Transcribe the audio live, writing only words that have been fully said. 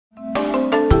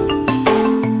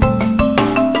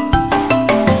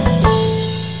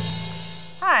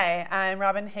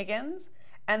Robin Higgins,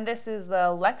 and this is the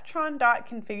electron dot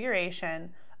configuration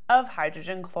of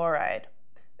hydrogen chloride.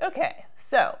 Okay,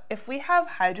 so if we have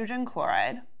hydrogen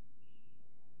chloride,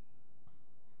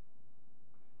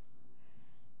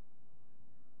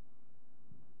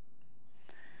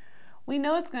 we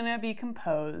know it's going to be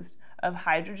composed of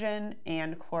hydrogen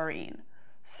and chlorine.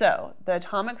 So the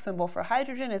atomic symbol for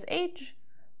hydrogen is H,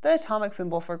 the atomic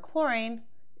symbol for chlorine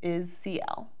is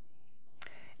Cl.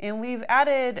 And we've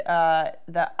added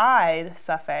the "ide"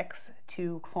 suffix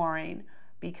to chlorine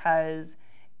because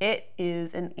it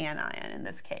is an anion in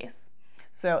this case.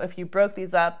 So if you broke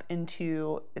these up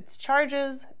into its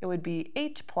charges, it would be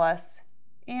H plus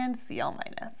and Cl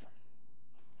minus.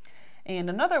 And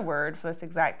another word for this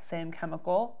exact same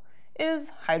chemical is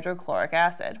hydrochloric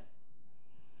acid.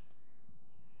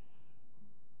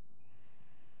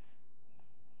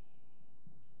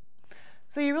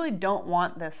 So you really don't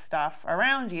want this stuff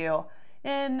around you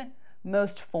in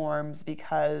most forms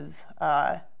because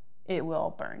it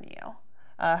will burn you.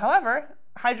 However,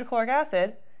 hydrochloric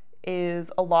acid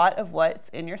is a lot of what's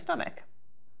in your stomach.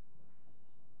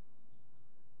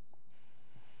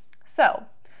 So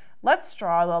let's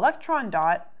draw the electron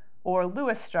dot or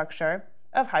Lewis structure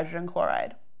of hydrogen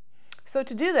chloride. So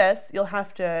to do this, you'll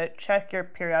have to check your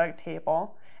periodic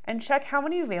table and check how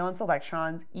many valence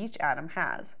electrons each atom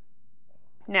has.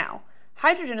 Now,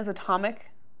 hydrogen is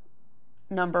atomic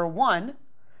number 1,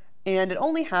 and it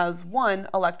only has 1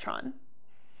 electron.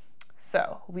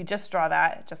 So we just draw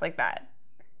that just like that.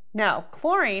 Now,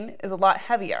 chlorine is a lot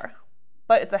heavier,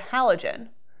 but it's a halogen,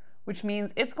 which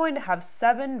means it's going to have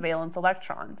 7 valence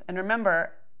electrons. And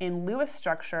remember, in Lewis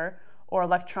structure or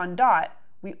electron dot,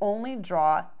 we only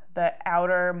draw the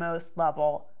outermost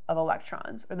level of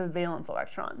electrons, or the valence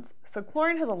electrons. So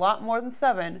chlorine has a lot more than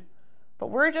 7, but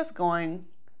we're just going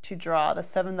to draw the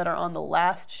 7 that are on the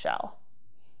last shell.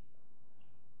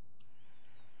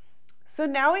 So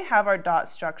now we have our dot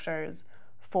structures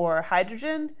for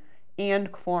hydrogen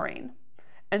and chlorine.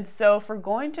 And so if we're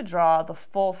going to draw the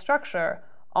full structure,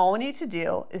 all we need to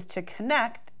do is to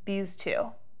connect these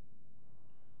two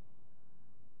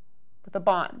with a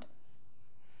bond.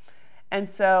 And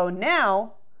so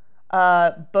now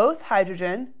both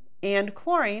hydrogen and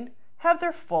chlorine have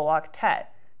their full octet.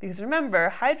 Because remember,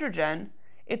 hydrogen,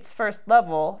 its first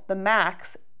level, the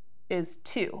max, is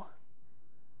 2.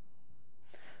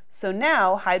 So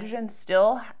now hydrogen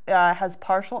still has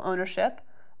partial ownership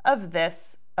of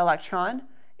this electron,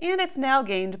 and it's now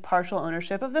gained partial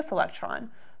ownership of this electron.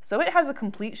 So it has a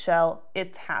complete shell,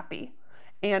 it's happy.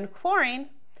 And chlorine,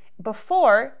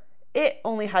 before, it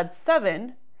only had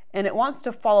 7, and it wants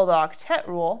to follow the octet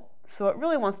rule, so it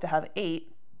really wants to have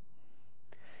 8.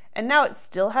 And now it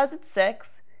still has its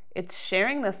 6, it's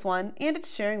sharing this one, and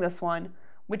it's sharing this one,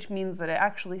 which means that it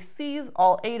actually sees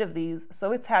all 8 of these,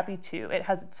 so it's happy too. It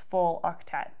has its full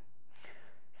octet.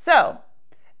 So,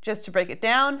 just to break it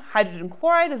down, hydrogen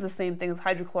chloride is the same thing as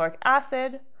hydrochloric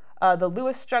acid. The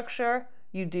Lewis structure,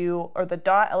 you do, or the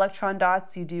dot electron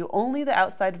dots, you do only the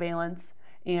outside valence,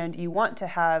 and you want to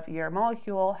have your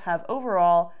molecule have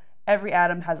overall, every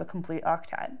atom has a complete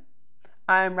octet.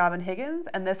 I'm Robin Higgins,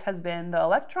 and this has been the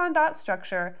electron dot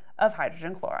structure of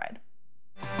hydrogen chloride.